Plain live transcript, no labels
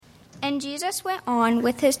And Jesus went on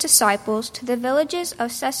with his disciples to the villages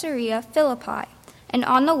of Caesarea Philippi. And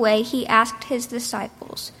on the way he asked his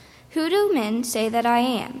disciples, "Who do men say that I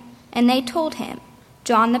am?" And they told him,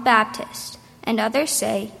 "John the Baptist, and others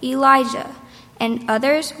say Elijah, and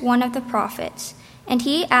others one of the prophets." And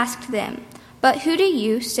he asked them, "But who do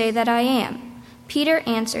you say that I am?" Peter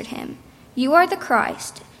answered him, "You are the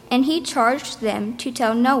Christ." And he charged them to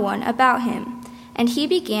tell no one about him. And he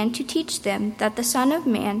began to teach them that the Son of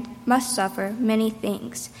Man must suffer many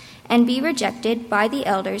things, and be rejected by the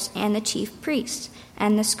elders and the chief priests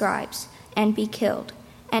and the scribes, and be killed,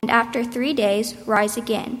 and after 3 days rise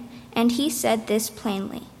again. And he said this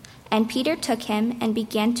plainly. And Peter took him and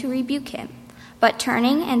began to rebuke him. But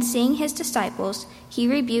turning and seeing his disciples, he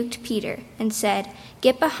rebuked Peter and said,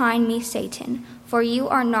 "Get behind me, Satan, for you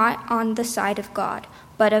are not on the side of God,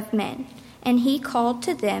 but of men." And he called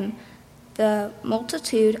to them the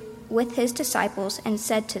multitude with his disciples and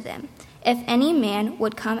said to them, "If any man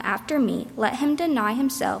would come after me, let him deny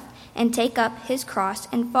himself and take up his cross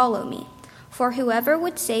and follow me. For whoever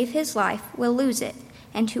would save his life will lose it,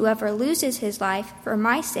 and whoever loses his life for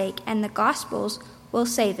my sake and the gospel's will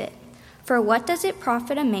save it. For what does it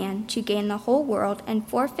profit a man to gain the whole world and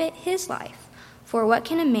forfeit his life? For what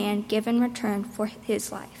can a man give in return for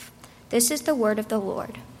his life?" This is the word of the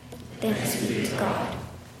Lord. Thanks be to God.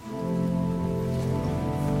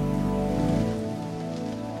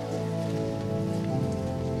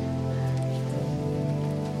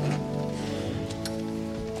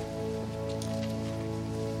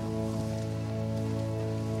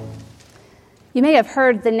 You may have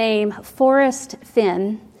heard the name Forrest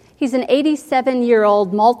Fenn. He's an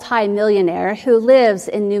 87-year-old multimillionaire who lives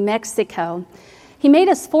in New Mexico. He made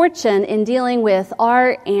his fortune in dealing with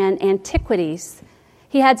art and antiquities.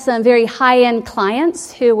 He had some very high-end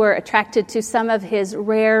clients who were attracted to some of his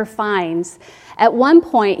rare finds. At one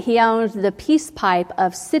point, he owned the peace pipe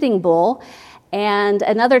of Sitting Bull, and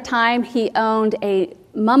another time he owned a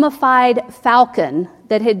mummified falcon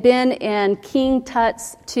that had been in King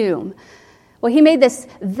Tut's tomb. Well, he made this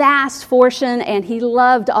vast fortune, and he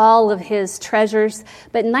loved all of his treasures.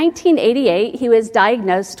 But in 1988, he was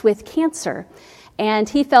diagnosed with cancer, and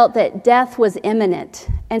he felt that death was imminent.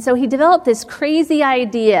 And so he developed this crazy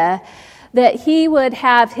idea that he would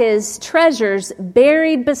have his treasures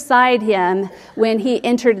buried beside him when he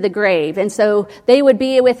entered the grave. And so they would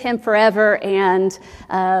be with him forever, and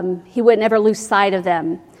he would never lose sight of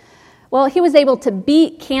them. Well, he was able to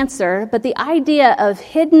beat cancer, but the idea of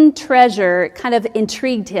hidden treasure kind of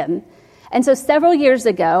intrigued him. And so several years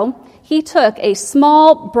ago, he took a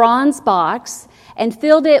small bronze box and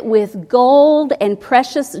filled it with gold and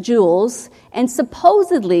precious jewels and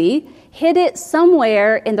supposedly hid it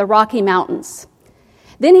somewhere in the Rocky Mountains.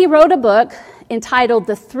 Then he wrote a book entitled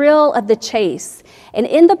The Thrill of the Chase. And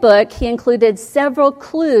in the book, he included several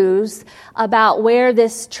clues about where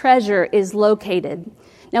this treasure is located.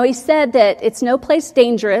 Now, he said that it's no place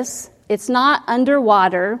dangerous, it's not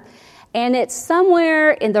underwater, and it's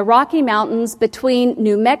somewhere in the Rocky Mountains between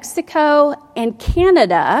New Mexico and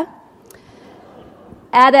Canada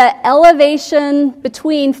at an elevation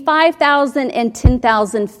between 5,000 and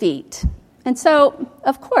 10,000 feet. And so,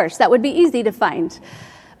 of course, that would be easy to find.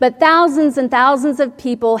 But thousands and thousands of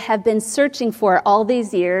people have been searching for it all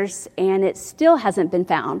these years, and it still hasn't been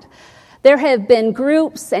found. There have been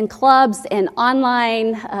groups and clubs and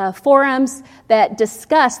online forums that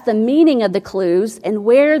discuss the meaning of the clues and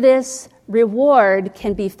where this reward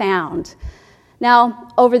can be found. Now,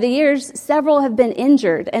 over the years, several have been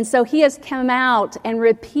injured, and so he has come out and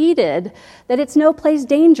repeated that it's no place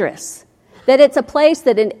dangerous, that it's a place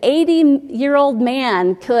that an 80-year-old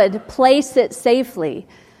man could place it safely.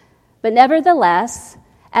 But nevertheless,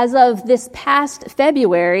 as of this past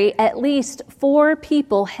February, at least 4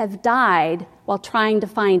 people have died while trying to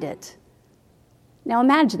find it. Now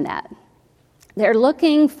imagine that. They're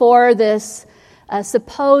looking for this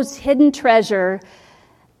supposed hidden treasure,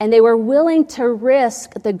 and they were willing to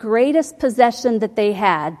risk the greatest possession that they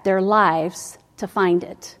had, their lives, to find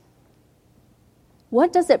it.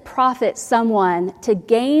 What does it profit someone to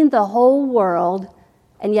gain the whole world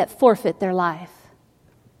and yet forfeit their life?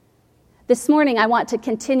 This morning, I want to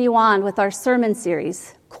continue on with our sermon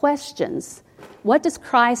series, Questions. What does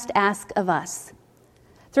Christ ask of us?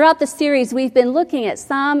 Throughout the series, we've been looking at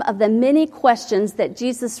some of the many questions that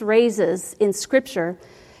Jesus raises in Scripture.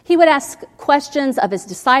 He would ask questions of his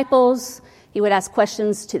disciples. He would ask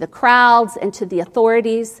questions to the crowds and to the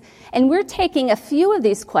authorities. And we're taking a few of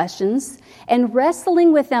these questions and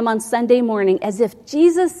wrestling with them on Sunday morning as if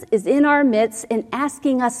Jesus is in our midst and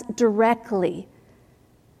asking us directly.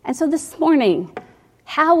 And so this morning,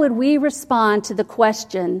 how would we respond to the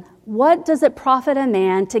question, what does it profit a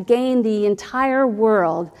man to gain the entire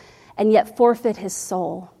world and yet forfeit his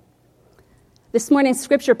soul? This morning's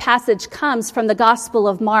scripture passage comes from the Gospel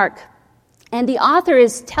of Mark, and the author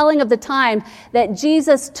is telling of the time that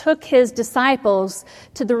Jesus took his disciples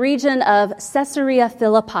to the region of Caesarea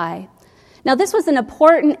Philippi. Now, this was an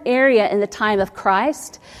important area in the time of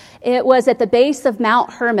Christ. It was at the base of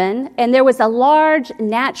Mount Hermon, and there was a large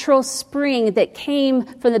natural spring that came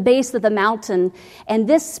from the base of the mountain, and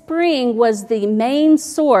this spring was the main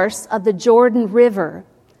source of the Jordan River.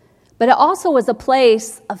 But it also was a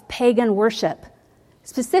place of pagan worship.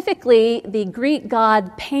 Specifically, the Greek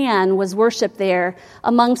god Pan was worshipped there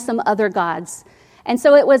among some other gods. And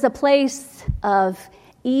so it was a place of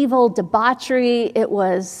evil debauchery. It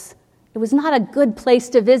was not a good place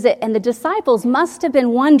to visit. And the disciples must have been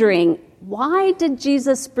wondering, why did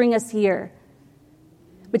Jesus bring us here?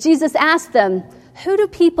 But Jesus asked them, who do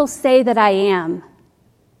people say that I am?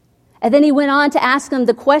 And then he went on to ask them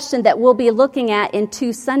the question that we'll be looking at in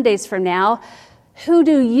 2 Sundays from now. Who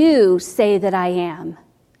do you say that I am?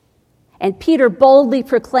 And Peter boldly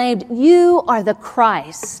proclaimed, you are the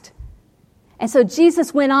Christ. And so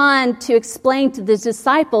Jesus went on to explain to the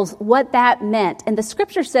disciples what that meant. And the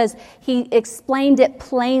scripture says he explained it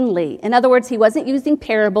plainly. In other words, he wasn't using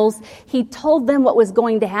parables. He told them what was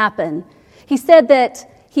going to happen. He said that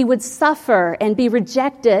he would suffer and be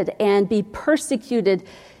rejected and be persecuted.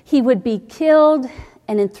 He would be killed,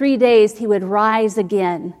 and in 3 days he would rise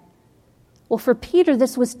again. Well, for Peter,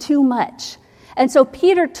 this was too much. And so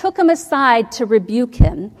Peter took him aside to rebuke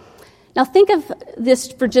him. Now think of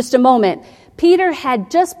this for just a moment. Peter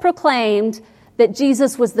had just proclaimed that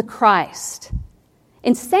Jesus was the Christ.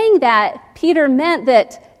 In saying that, Peter meant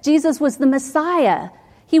that Jesus was the Messiah.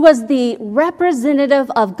 He was the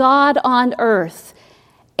representative of God on earth.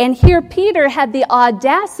 And here Peter had the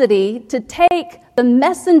audacity to take the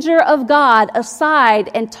messenger of God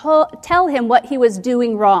aside and tell him what he was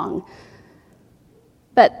doing wrong.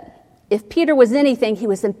 But if Peter was anything, he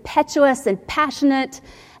was impetuous and passionate,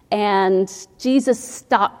 and Jesus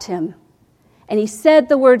stopped him. And he said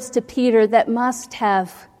the words to Peter that must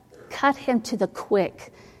have cut him to the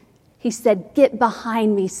quick. He said, "Get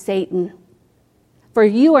behind me, Satan, for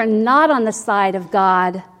you are not on the side of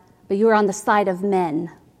God, but you are on the side of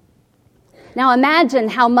men." Now imagine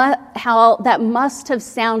how that must have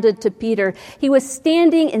sounded to Peter. He was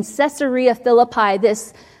standing in Caesarea Philippi,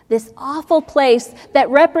 this awful place that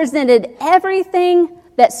represented everything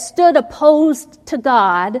that stood opposed to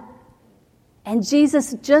God. And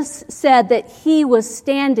Jesus just said that he was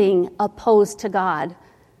standing opposed to God.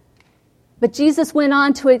 But Jesus went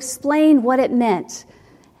on to explain what it meant.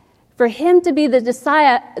 For him to be the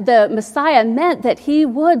Messiah meant that he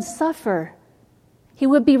would suffer. He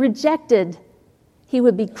would be rejected. He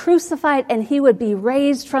would be crucified, and he would be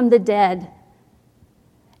raised from the dead.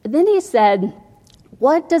 And then he said,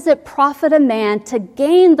 "What does it profit a man to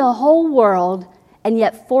gain the whole world and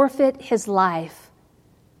yet forfeit his life?"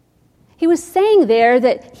 He was saying there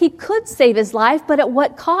that he could save his life, but at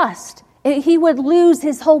what cost? He would lose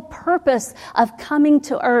his whole purpose of coming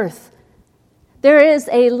to earth. There is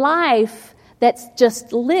a life that's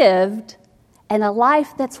just lived and a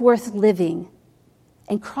life that's worth living.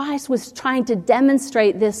 And Christ was trying to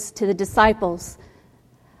demonstrate this to the disciples.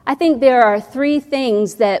 I think there are 3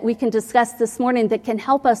 things that we can discuss this morning that can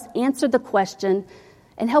help us answer the question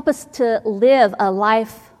and help us to live a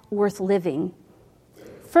life worth living.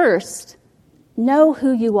 First, know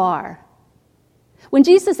who you are. When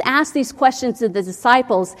Jesus asked these questions to the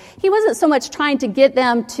disciples, he wasn't so much trying to get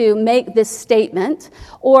them to make this statement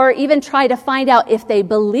or even try to find out if they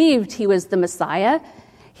believed he was the Messiah.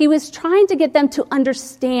 He was trying to get them to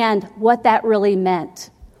understand what that really meant,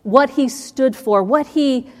 what he stood for, what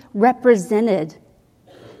he represented.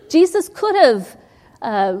 Jesus could have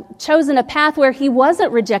chosen a path where he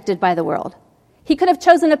wasn't rejected by the world. He could have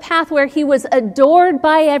chosen a path where he was adored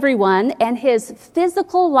by everyone and his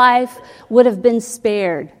physical life would have been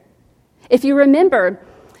spared. If you remember,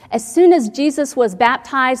 as soon as Jesus was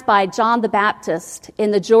baptized by John the Baptist in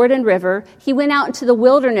the Jordan River, he went out into the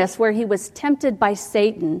wilderness where he was tempted by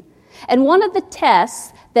Satan. And one of the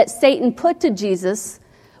tests that Satan put to Jesus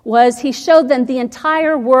was he showed them the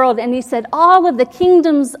entire world, and he said, "All of the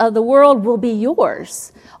kingdoms of the world will be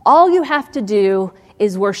yours. All you have to do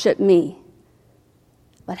is worship me."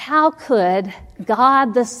 But how could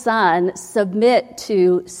God the Son submit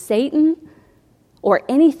to Satan or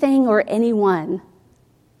anything or anyone?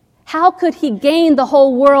 How could he gain the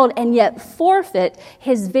whole world and yet forfeit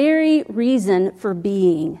his very reason for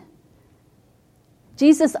being?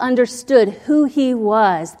 Jesus understood who he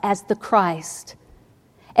was as the Christ.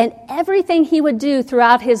 And everything he would do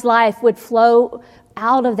throughout his life would flow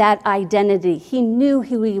out of that identity. He knew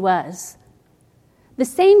who he was. The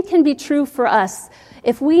same can be true for us.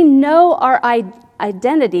 If we know our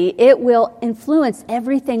identity, it will influence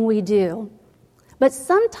everything we do. But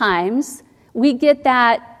sometimes we get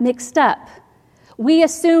that mixed up. We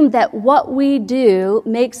assume that what we do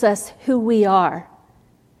makes us who we are.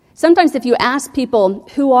 Sometimes if you ask people,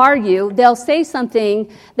 who are you? They'll say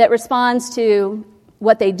something that responds to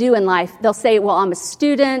what they do in life. They'll say, well, I'm a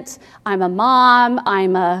student, I'm a mom,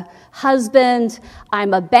 I'm a husband,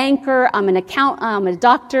 I'm a banker, I'm an accountant, I'm a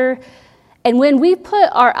doctor. And when we put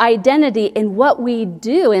our identity in what we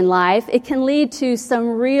do in life, it can lead to some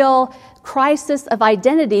real crisis of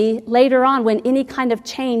identity later on when any kind of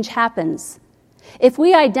change happens. If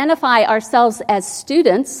we identify ourselves as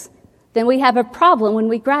students, then we have a problem when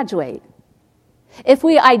we graduate. If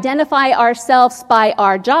we identify ourselves by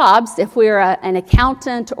our jobs, if we're an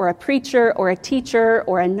accountant or a preacher or a teacher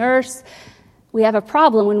or a nurse, we have a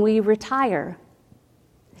problem when we retire.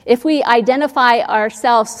 If we identify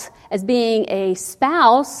ourselves as being a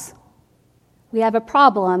spouse, we have a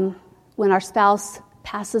problem when our spouse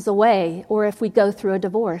passes away or if we go through a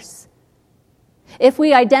divorce. If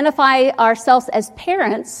we identify ourselves as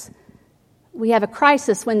parents, we have a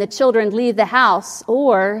crisis when the children leave the house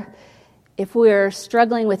or if we're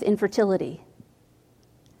struggling with infertility.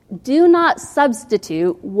 Do not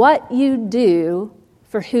substitute what you do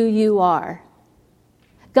for who you are.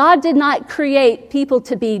 God did not create people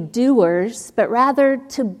to be doers, but rather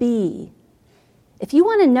to be. If you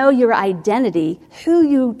want to know your identity, who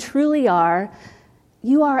you truly are,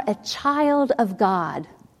 you are a child of God.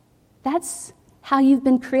 That's how you've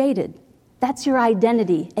been created. That's your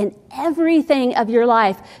identity, and everything of your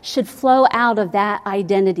life should flow out of that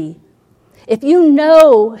identity. If you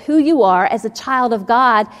know who you are as a child of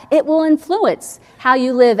God, it will influence how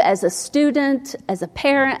you live as a student, as a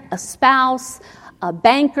parent, a spouse, a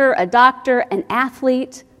banker, a doctor, an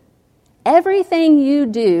athlete. Everything you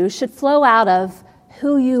do should flow out of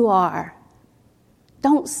who you are.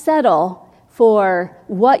 Don't settle for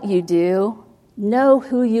what you do. Know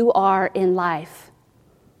who you are in life.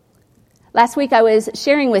 Last week I was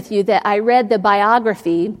sharing with you that I read the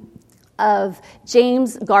biography of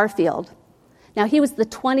James Garfield. Now, he was the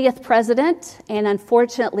 20th president, and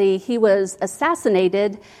unfortunately, he was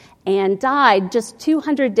assassinated and died just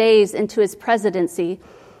 200 days into his presidency.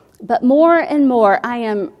 But more and more, I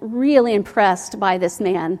am really impressed by this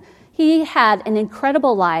man. He had an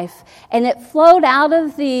incredible life, and it flowed out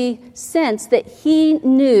of the sense that he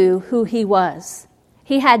knew who he was.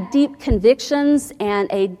 He had deep convictions and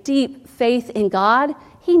a deep faith in God.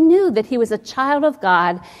 He knew that he was a child of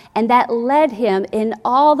God, and that led him in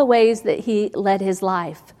all the ways that he led his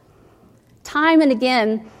life. Time and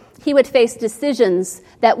again, he would face decisions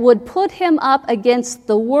that would put him up against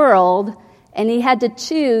the world, and he had to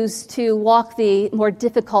choose to walk the more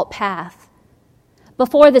difficult path.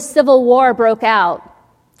 Before the Civil War broke out,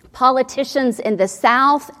 politicians in the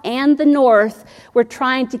South and the North were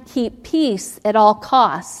trying to keep peace at all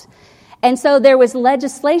costs. And so there was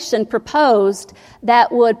legislation proposed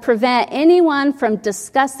that would prevent anyone from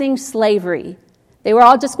discussing slavery. They were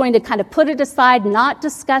all just going to kind of put it aside, not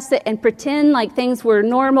discuss it, and pretend like things were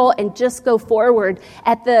normal and just go forward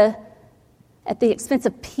at the expense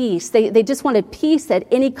of peace. They just wanted peace at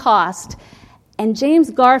any cost. And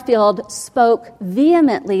James Garfield spoke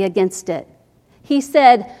vehemently against it. He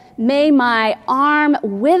said, "May my arm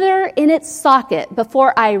wither in its socket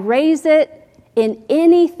before I raise it in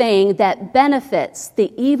anything that benefits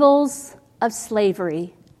the evils of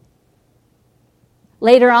slavery."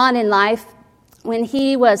 Later on in life, when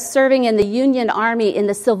he was serving in the Union Army in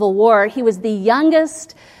the Civil War, he was the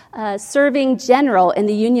youngest serving general in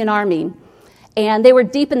the Union Army. And they were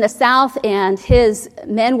deep in the South, and his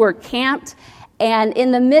men were camped. And in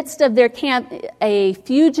the midst of their camp, a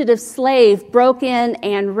fugitive slave broke in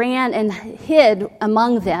and ran and hid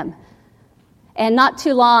among them. And not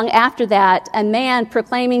too long after that, a man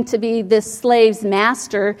proclaiming to be this slave's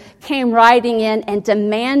master came riding in and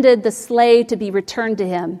demanded the slave to be returned to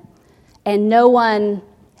him. And no one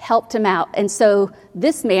helped him out. And so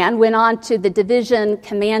this man went on to the division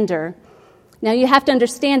commander. Now you have to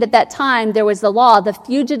understand at that time there was the law, the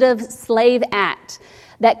Fugitive Slave Act,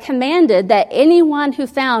 that commanded that anyone who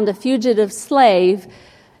found a fugitive slave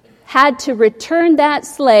had to return that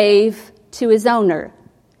slave to his owner.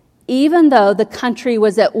 Even though the country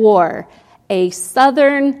was at war, a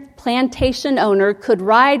Southern plantation owner could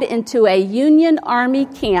ride into a Union Army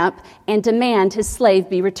camp and demand his slave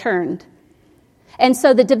be returned. And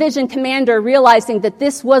so the division commander, realizing that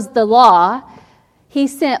this was the law, he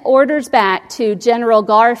sent orders back to General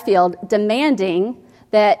Garfield demanding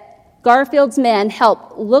that Garfield's men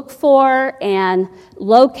help look for and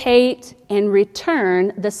locate and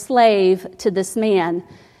return the slave to this man.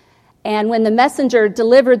 And when the messenger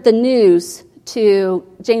delivered the news to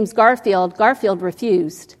James Garfield, Garfield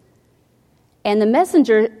refused. And the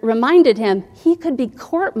messenger reminded him he could be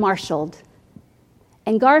court-martialed.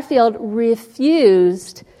 And Garfield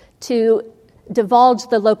refused to divulge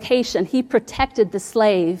the location. He protected the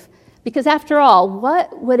slave. Because after all,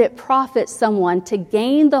 what would it profit someone to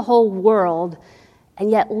gain the whole world and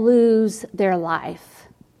yet lose their life?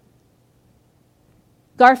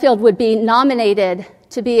 Garfield would be nominated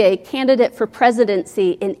to be a candidate for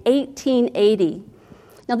presidency in 1880.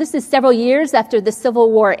 Now, this is several years after the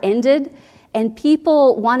Civil War ended, and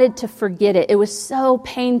people wanted to forget it. It was so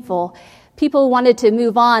painful. People wanted to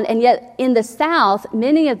move on, and yet in the South,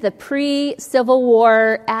 many of the pre-Civil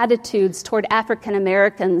War attitudes toward African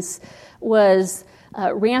Americans was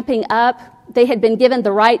ramping up. They had been given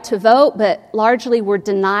the right to vote, but largely were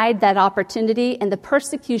denied that opportunity, and the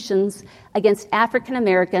persecutions against African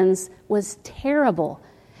Americans was terrible.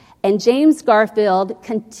 And James Garfield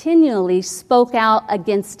continually spoke out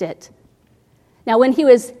against it. Now, when he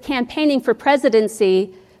was campaigning for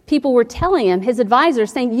presidency, people were telling him, his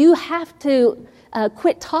advisors, saying, you have to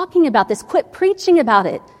quit talking about this, quit preaching about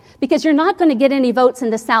it, because you're not going to get any votes in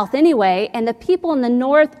the South anyway, and the people in the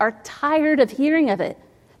North are tired of hearing of it.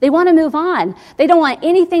 They want to move on. They don't want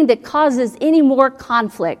anything that causes any more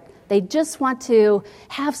conflict. They just want to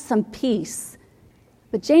have some peace.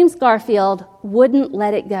 But James Garfield wouldn't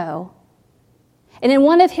let it go. And in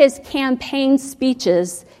one of his campaign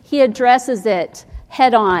speeches, he addresses it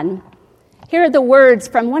head on. Here are the words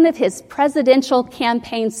from one of his presidential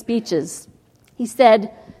campaign speeches. He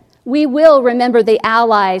said, "We will remember the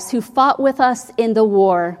allies who fought with us in the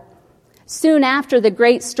war. Soon after the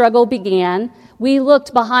great struggle began, we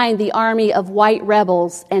looked behind the army of white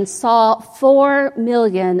rebels and saw 4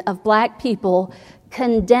 million of black people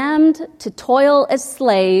condemned to toil as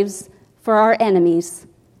slaves for our enemies.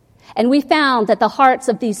 And we found that the hearts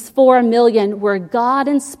of these 4 million were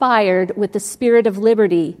God-inspired with the spirit of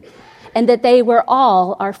liberty, and that they were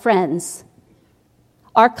all our friends.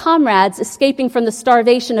 Our comrades escaping from the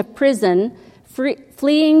starvation of prison,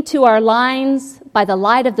 fleeing to our lines by the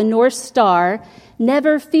light of the North Star,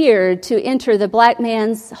 never feared to enter the black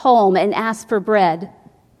man's home and ask for bread.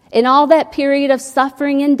 In all that period of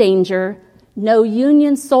suffering and danger, no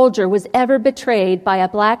Union soldier was ever betrayed by a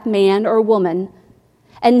black man or woman.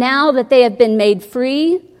 And now that they have been made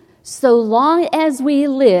free, so long as we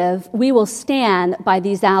live, we will stand by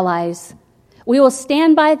these allies. We will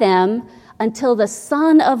stand by them until the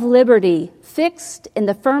sun of liberty, fixed in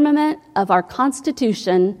the firmament of our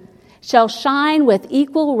Constitution, shall shine with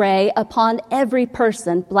equal ray upon every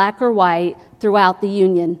person, black or white, throughout the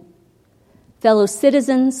Union. Fellow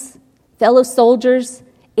citizens, fellow soldiers,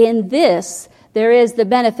 in this there is the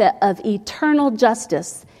benefit of eternal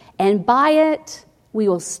justice, and by it we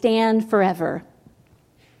will stand forever.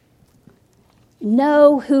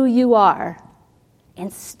 Know who you are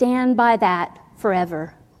and stand by that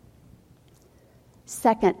forever.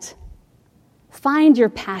 Second, find your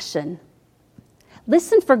passion.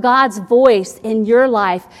 Listen for God's voice in your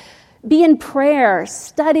life. Be in prayer.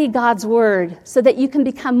 Study God's word so that you can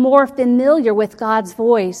become more familiar with God's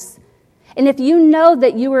voice. And if you know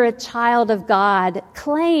that you are a child of God,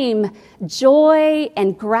 claim joy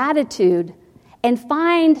and gratitude and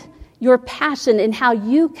find your passion in how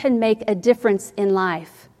you can make a difference in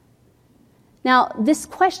life. Now, this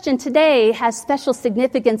question today has special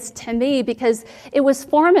significance to me because it was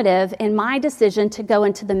formative in my decision to go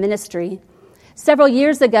into the ministry. Several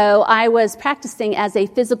years ago, I was practicing as a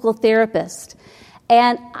physical therapist,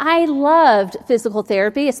 and I loved physical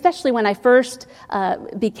therapy, especially when I first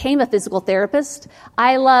became a physical therapist.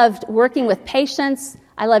 I loved working with patients.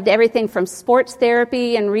 I loved everything from sports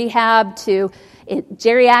therapy and rehab to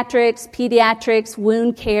geriatrics, pediatrics,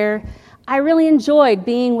 wound care. I really enjoyed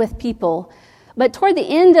being with people. But toward the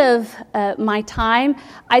end of my time,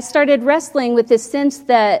 I started wrestling with this sense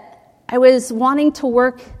that I was wanting to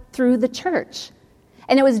work through the church.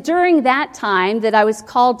 And it was during that time that I was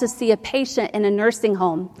called to see a patient in a nursing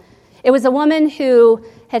home. It was a woman who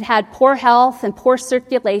had had poor health and poor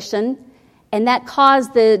circulation, and that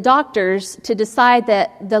caused the doctors to decide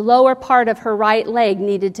that the lower part of her right leg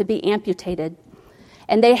needed to be amputated.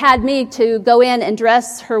 And they had me to go in and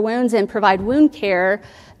dress her wounds and provide wound care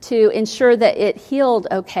to ensure that it healed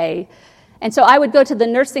okay. And so I would go to the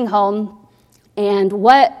nursing home, and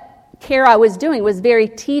what care I was doing was very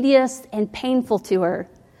tedious and painful to her.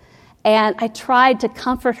 And I tried to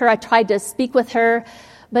comfort her. I tried to speak with her.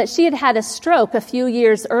 But she had had a stroke a few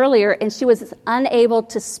years earlier, and she was unable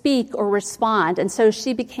to speak or respond. And so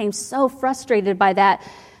she became so frustrated by that.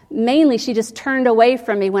 Mainly, she just turned away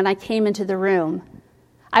from me when I came into the room.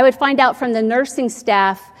 I would find out from the nursing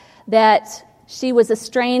staff that she was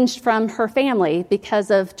estranged from her family because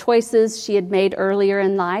of choices she had made earlier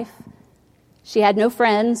in life. She had no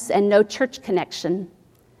friends and no church connection.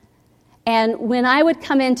 And when I would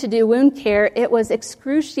come in to do wound care, it was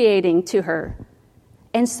excruciating to her.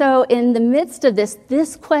 And so in the midst of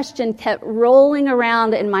this question kept rolling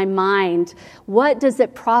around in my mind. What does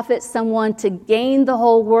it profit someone to gain the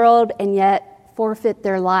whole world and yet forfeit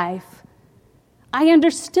their life? I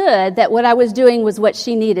understood that what I was doing was what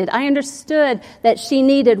she needed. I understood that she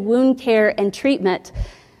needed wound care and treatment.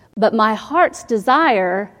 But my heart's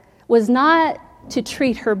desire was not to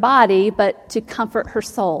treat her body, but to comfort her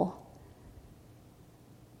soul.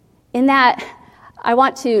 In that, I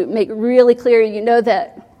want to make really clear,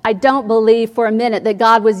 that I don't believe for a minute that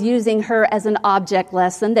God was using her as an object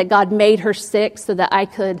lesson, that God made her sick so that I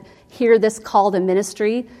could hear this call to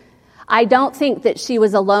ministry. I don't think that she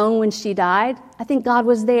was alone when she died. I think God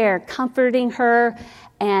was there comforting her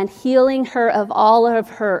and healing her of all of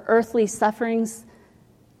her earthly sufferings.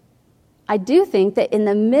 I do think that in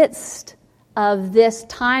the midst of this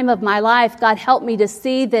time of my life, God helped me to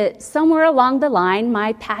see that somewhere along the line,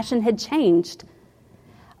 my passion had changed.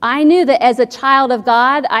 I knew that as a child of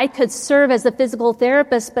God, I could serve as a physical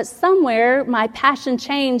therapist, but somewhere my passion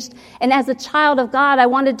changed. And as a child of God, I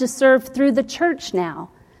wanted to serve through the church now.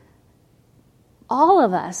 All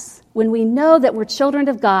of us, when we know that we're children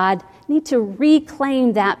of God, need to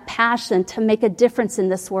reclaim that passion to make a difference in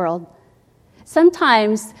this world.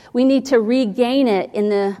 Sometimes we need to regain it in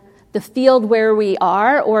the field where we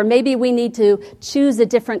are, or maybe we need to choose a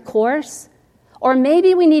different course. Or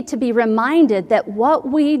maybe we need to be reminded that what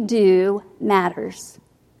we do matters.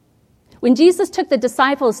 When Jesus took the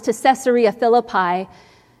disciples to Caesarea Philippi,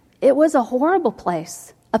 it was a horrible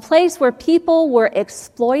place, a place where people were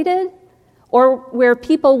exploited or where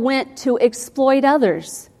people went to exploit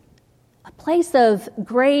others, a place of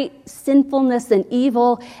great sinfulness and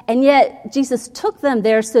evil, and yet Jesus took them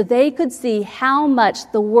there so they could see how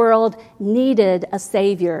much the world needed a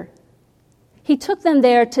Savior. He took them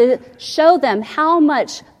there to show them how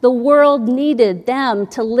much the world needed them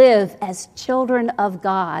to live as children of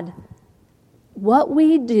God. What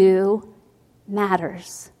we do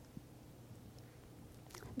matters.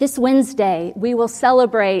 This Wednesday, we will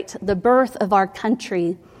celebrate the birth of our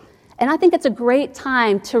country. And I think it's a great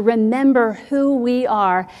time to remember who we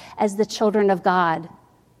are as the children of God.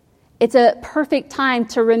 It's a perfect time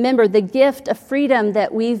to remember the gift of freedom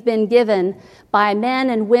that we've been given by men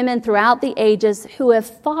and women throughout the ages who have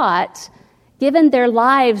fought, given their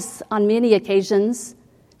lives on many occasions,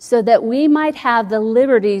 so that we might have the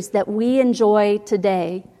liberties that we enjoy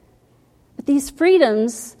today. But these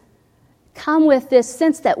freedoms come with this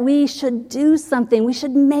sense that we should do something, we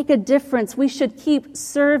should make a difference, we should keep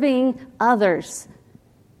serving others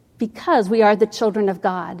because we are the children of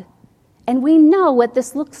God. And we know what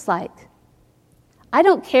this looks like. I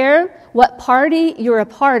don't care what party you're a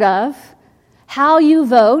part of, how you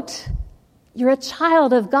vote. You're a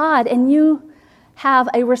child of God, and you have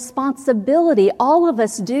a responsibility, all of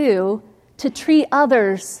us do, to treat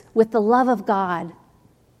others with the love of God.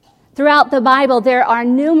 Throughout the Bible, there are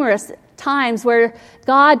numerous times where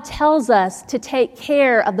God tells us to take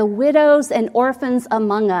care of the widows and orphans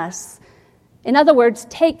among us. In other words,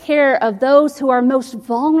 take care of those who are most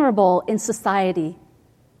vulnerable in society.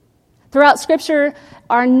 Throughout Scripture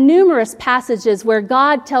are numerous passages where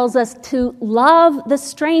God tells us to love the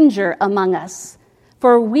stranger among us.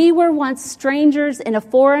 For we were once strangers in a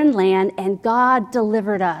foreign land, and God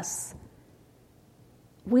delivered us.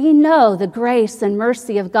 We know the grace and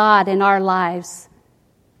mercy of God in our lives.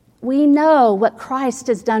 We know what Christ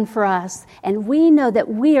has done for us, and we know that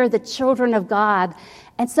we are the children of God.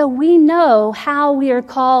 And so we know how we are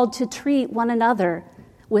called to treat one another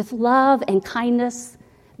with love and kindness.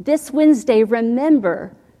 This Wednesday,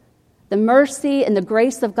 remember the mercy and the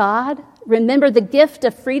grace of God. Remember the gift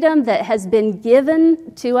of freedom that has been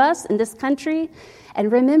given to us in this country.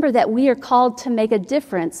 And remember that we are called to make a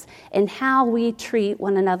difference in how we treat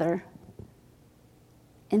one another.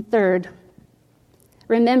 And third,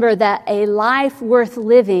 remember that a life worth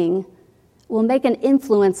living will make an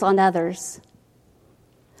influence on others.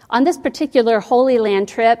 On this particular Holy Land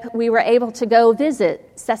trip, we were able to go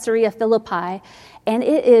visit Caesarea Philippi, and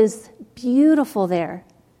it is beautiful there.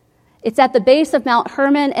 It's at the base of Mount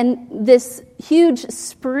Hermon, and this huge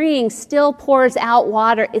spring still pours out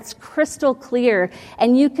water. It's crystal clear,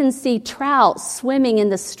 and you can see trout swimming in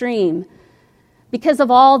the stream. Because of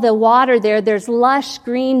all the water there, there's lush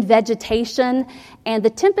green vegetation, and the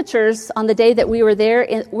temperatures on the day that we were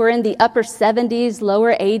there were in the upper 70s,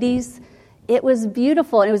 lower 80s. It was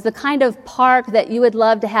beautiful. It was the kind of park that you would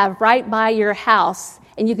love to have right by your house,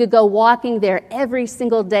 and you could go walking there every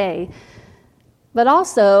single day. But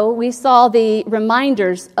also, we saw the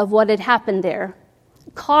reminders of what had happened there.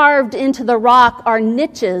 Carved into the rock are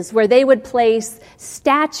niches where they would place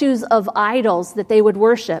statues of idols that they would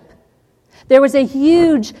worship. There was a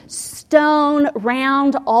huge stone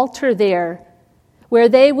round altar there where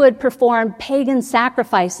they would perform pagan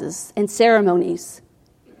sacrifices and ceremonies.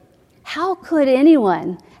 How could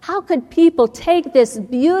people take this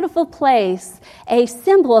beautiful place, a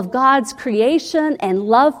symbol of God's creation and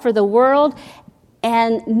love for the world,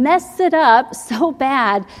 and mess it up so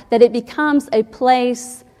bad that it becomes a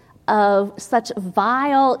place of such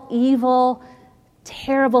vile, evil,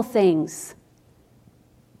 terrible things?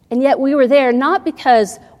 And yet we were there not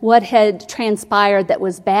because what had transpired that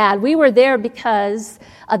was bad. We were there because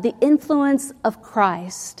of the influence of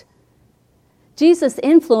Christ. Jesus'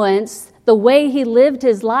 influence, the way he lived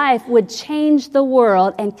his life, would change the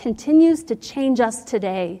world and continues to change us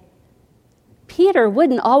today. Peter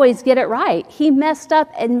wouldn't always get it right. He messed up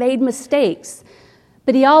and made mistakes,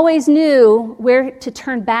 but he always knew where to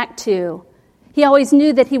turn back to. He always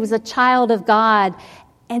knew that he was a child of God,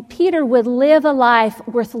 and Peter would live a life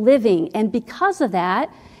worth living. And because of that,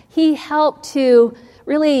 he helped to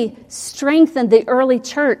really strengthen the early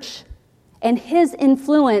church, and his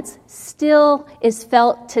influence still is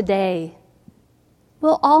felt today.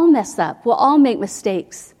 We'll all mess up. We'll all make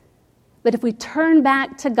mistakes. But if we turn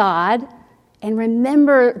back to God and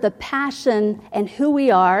remember the passion and who we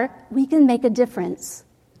are, we can make a difference.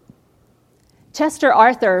 Chester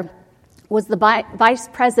Arthur was the vice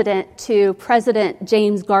president to President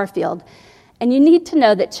James Garfield. And you need to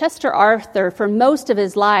know that Chester Arthur, for most of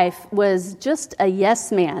his life, was just a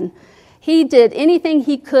yes man. He did anything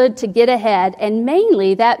he could to get ahead, and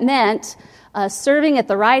mainly that meant serving at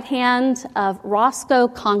the right hand of Roscoe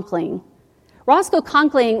Conkling. Roscoe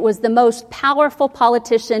Conkling was the most powerful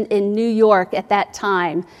politician in New York at that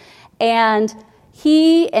time, and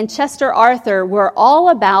he and Chester Arthur were all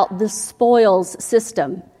about the spoils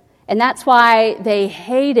system, and that's why they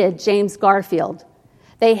hated James Garfield.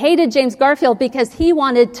 They hated James Garfield because he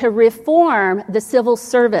wanted to reform the civil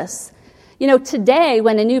service. You know, today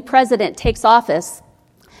when a new president takes office,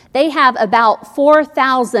 they have about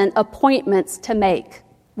 4,000 appointments to make,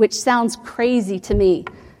 which sounds crazy to me.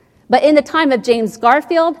 But in the time of James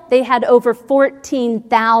Garfield, they had over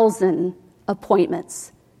 14,000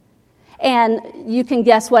 appointments. And you can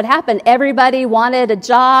guess what happened. Everybody wanted a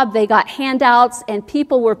job, they got handouts, and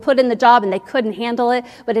people were put in the job and they couldn't handle it.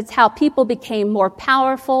 But it's how people became more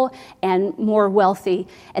powerful and more wealthy.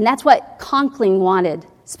 And that's what Conkling wanted.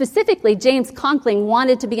 Specifically, James Conkling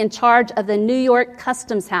wanted to be in charge of the New York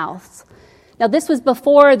Customs House. Now, this was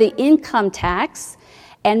before the income tax,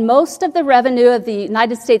 and most of the revenue of the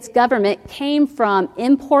United States government came from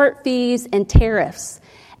import fees and tariffs.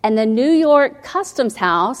 And the New York Customs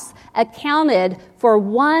House accounted for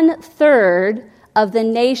 1/3 of the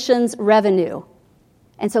nation's revenue.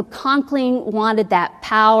 And so Conkling wanted that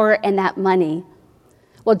power and that money.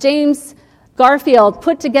 Well, James Garfield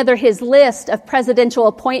put together his list of presidential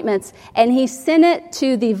appointments, and he sent it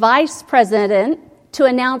to the vice president to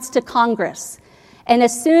announce to Congress. And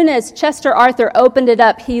as soon as Chester Arthur opened it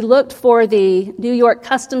up, he looked for the New York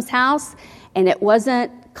Customs House, and it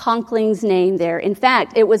wasn't Conkling's name there. In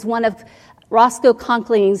fact, it was one of Roscoe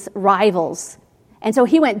Conkling's rivals. And so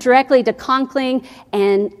he went directly to Conkling,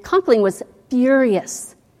 and Conkling was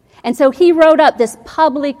furious. And so he wrote up this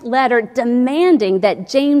public letter demanding that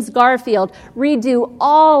James Garfield redo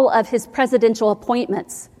all of his presidential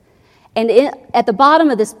appointments. And at the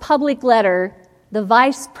bottom of this public letter, the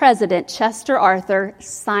vice president, Chester Arthur,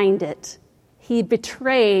 signed it. He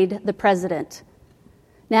betrayed the president.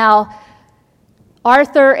 Now,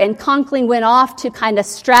 Arthur and Conkling went off to kind of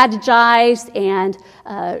strategize and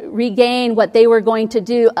regain what they were going to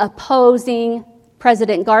do opposing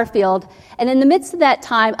President Garfield. And in the midst of that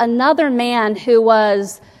time, another man who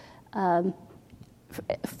was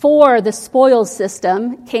for the spoils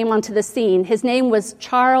system came onto the scene. His name was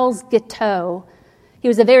Charles Guiteau. He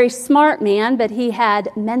was a very smart man, but he had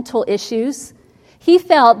mental issues. He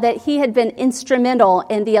felt that he had been instrumental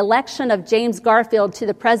in the election of James Garfield to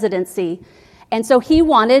the presidency, and so he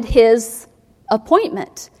wanted his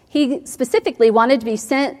appointment. He specifically wanted to be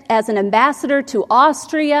sent as an ambassador to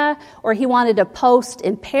Austria, or he wanted a post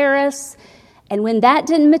in Paris. And when that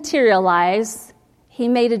didn't materialize, he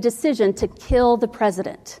made a decision to kill the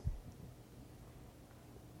president.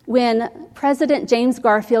 When President James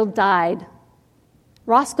Garfield died,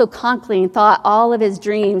 Roscoe Conkling thought all of his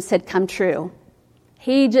dreams had come true.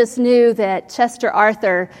 He just knew that Chester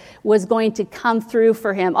Arthur was going to come through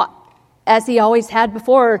for him, as he always had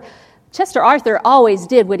before. Chester Arthur always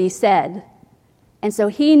did what he said. And so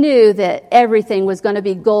he knew that everything was going to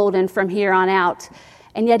be golden from here on out.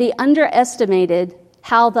 And yet he underestimated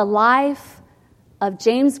how the life of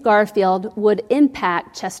James Garfield would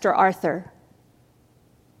impact Chester Arthur.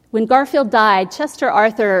 When Garfield died, Chester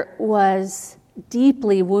Arthur was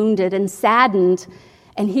deeply wounded and saddened,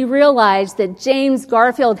 and he realized that James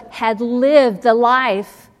Garfield had lived the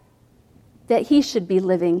life that he should be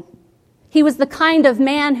living. He was the kind of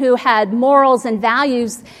man who had morals and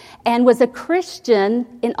values and was a Christian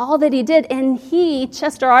in all that he did. And he,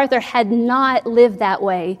 Chester Arthur, had not lived that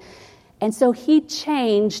way. And so he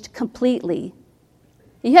changed completely.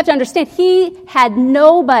 You have to understand, he had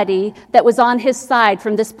nobody that was on his side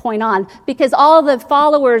from this point on, because all the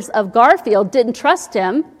followers of Garfield didn't trust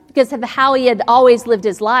him because of how he had always lived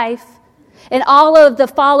his life. And all of the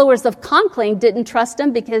followers of Conkling didn't trust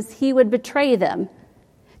him because he would betray them.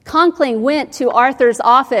 Conkling went to Arthur's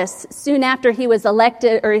office soon after he was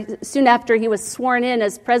elected, or soon after he was sworn in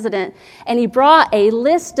as president, and he brought a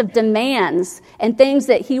list of demands and things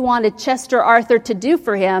that he wanted Chester Arthur to do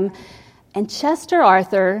for him. And Chester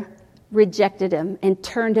Arthur rejected him and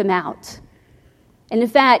turned him out. And in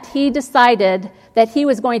fact, he decided that he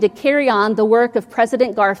was going to carry on the work of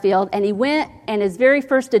President Garfield, and he went, and his very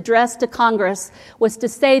first address to Congress was to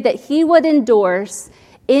say that he would endorse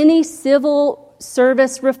any civil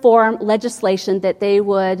service reform legislation that they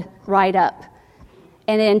would write up.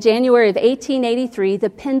 And in January of 1883, the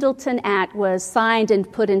Pendleton Act was signed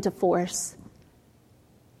and put into force.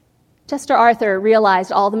 Chester Arthur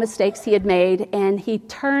realized all the mistakes he had made, and he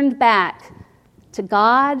turned back to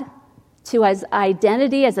God, to his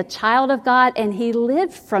identity as a child of God, and he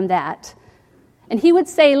lived from that. And he would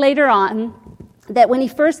say later on that when he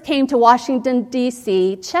first came to Washington,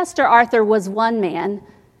 D.C., Chester Arthur was one man,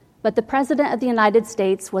 but the President of the United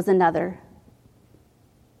States was another.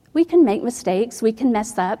 We can make mistakes, we can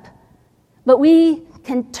mess up, but we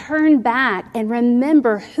can turn back and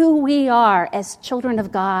remember who we are as children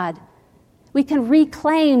of God. We can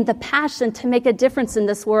reclaim the passion to make a difference in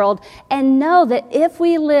this world and know that if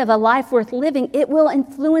we live a life worth living, it will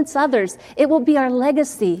influence others. It will be our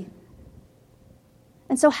legacy.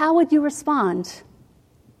 And so how would you respond?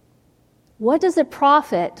 What does it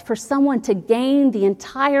profit for someone to gain the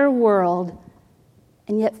entire world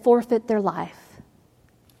and yet forfeit their life?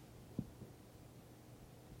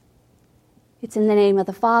 It's in the name of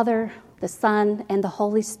the Father, the Son, and the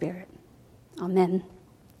Holy Spirit. Amen.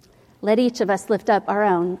 Let each of us lift up our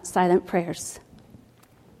own silent prayers.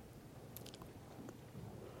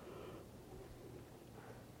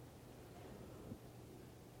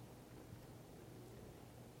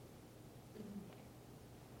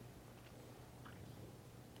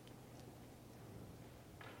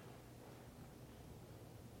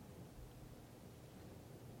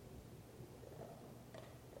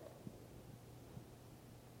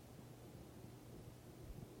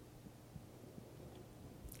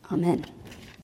 Amen.